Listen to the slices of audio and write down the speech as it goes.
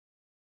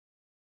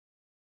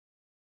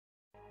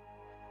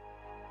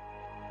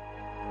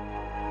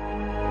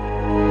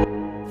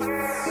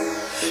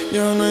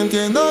Yo no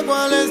entiendo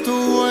cuál es tu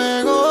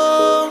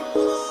juego.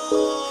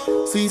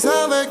 Si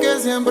sabes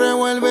que siempre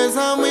vuelves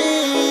a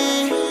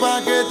mí,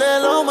 pa' que te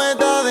lo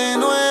meta de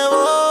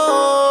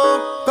nuevo,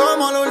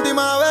 como la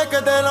última vez que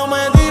te lo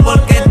metí.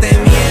 Porque te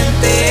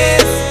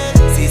mientes,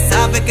 si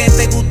sabes que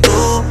te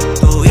gustó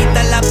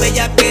todita la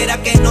bellaquera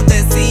que no te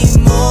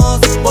hicimos.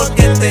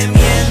 Porque te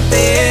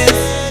mientes,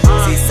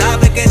 si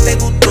sabes que te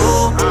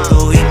gustó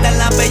todita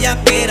la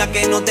bellaquera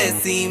que no te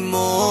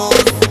hicimos.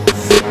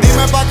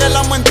 Dime pa' qué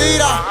las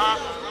mentiras,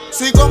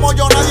 si como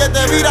yo nadie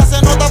te vira.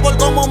 Se nota por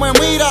cómo me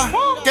mira,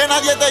 que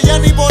nadie te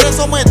llena y por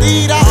eso me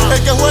tira.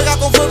 El que juega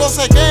con fuego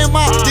se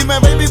quema. Dime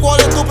baby, ¿cuál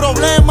es tu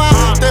problema?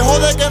 Te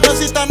jode que no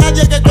exista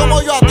nadie que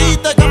como yo a ti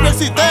te cambie el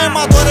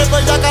sistema. Tú eres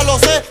bellaca, lo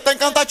sé, te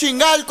encanta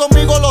chingar,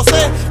 conmigo lo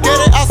sé.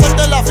 Quieres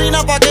hacerte la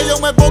fina pa' que yo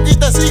me ponga y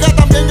te siga,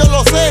 también yo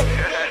lo sé.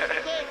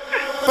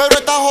 Pero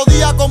estás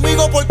jodida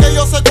conmigo porque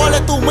yo sé cuál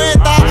es tu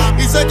meta.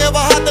 Y sé que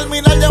vas a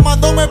terminar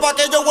llamándome pa'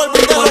 que yo vuelva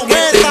y te lo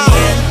meta.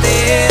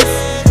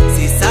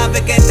 Si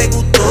sabes que te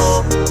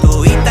gustó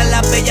todita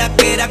la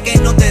bellaquera que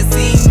no te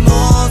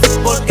hicimos.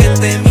 Porque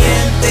te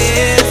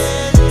mientes,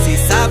 si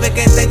sabes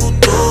que te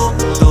gustó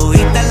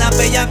todita la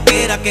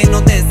bellaquera que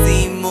no te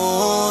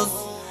hicimos.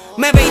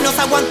 Me ve y no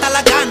se aguanta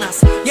las ganas,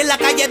 y en la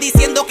calle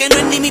diciendo que no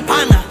es ni mi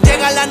pana.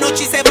 Llega la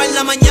noche y se va en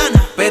la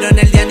mañana, pero en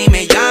el día ni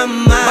me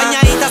llama.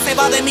 Bañadita se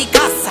va de mi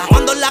casa,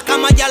 cuando en la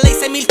cama ya le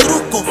hice 1000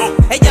 trucos.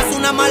 Ella es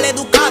una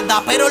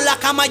maleducada, pero en la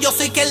cama yo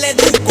soy quien le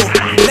educo.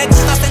 Le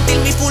gusta sentir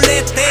mi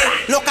fulete,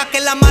 loca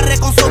que la amarre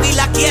con su y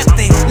la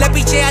quiete. Le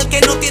piché al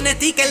que no tiene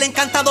ticket, le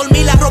encanta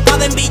dormir la ropa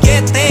de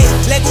billete.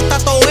 Le gusta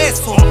todo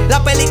eso,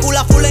 la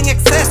película full en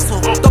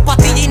exceso. 2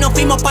 pastillas y nos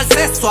fuimos pa'l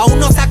sexo. Aún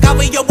no se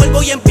acaba y yo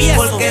vuelvo y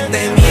empiezo. Porque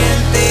te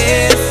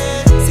mientes,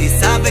 si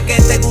sabes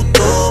que te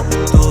gustó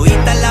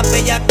todita la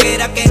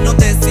bellaquera que no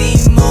te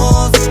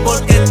hicimos.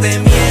 Porque te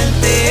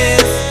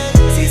mientes,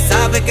 si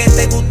sabes que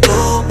te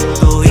gustó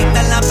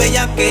todita la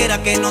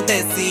bellaquera que no te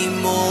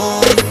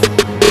hicimos.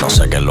 No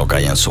sé qué es lo que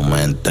hay en su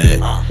mente.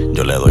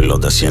 Yo le doy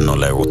los de 100, no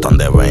le gustan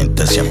de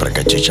 20. Siempre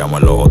que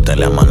chichamos en los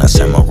hoteles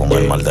amanecemos con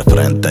el mal de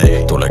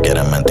frente. Tú le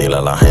quieres mentir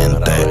a la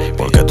gente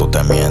porque tú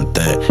te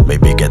mientes.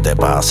 Baby, ¿qué te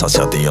pasa? Si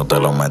a ti yo te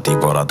lo metí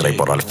por atrás y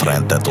por al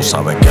frente. Tú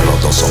sabes que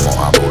los dos somos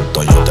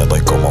adultos. Yo te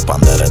doy como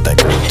panderete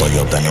culto.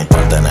 Yo tenía un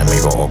par de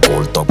enemigos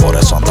ocultos, por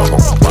eso ando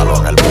con un palo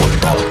en el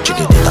bulto.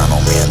 Chiquitita,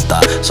 no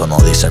mienta, eso no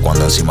dice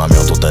cuando encima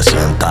mío tú te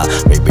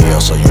sientas. Baby, yo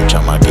soy un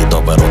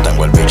chamaquito, pero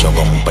tengo el bicho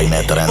como un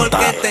peine 30.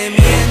 Porque te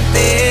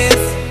mientes,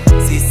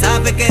 si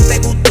sabes que te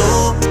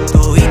gustó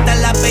todita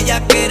la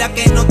bellaquera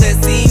que no te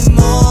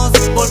hicimos.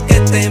 Porque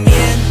te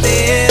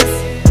mientes,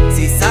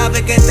 si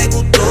sabes que te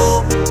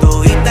gustó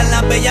todita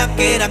la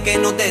bellaquera que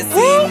no te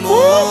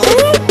hicimos.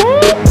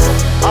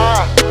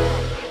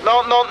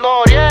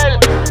 Noriel,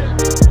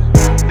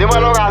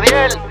 dímelo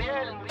Gadiel,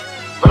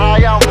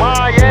 Bryant,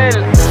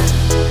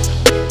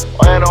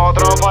 oye,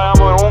 nosotros no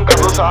fallamos nunca,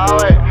 tú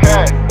sabes.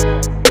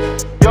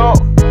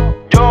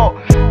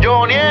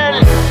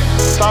 Noriel,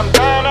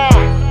 Santana,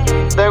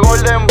 de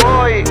Golden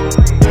Boy.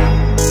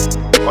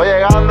 Oye,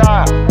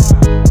 Ganda,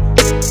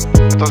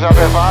 esto se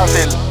hace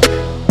fácil.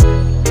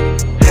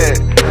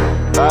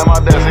 Nada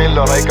más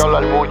decirlo, no hay que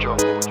hablar mucho.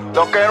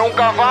 Los que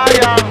nunca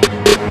fallan.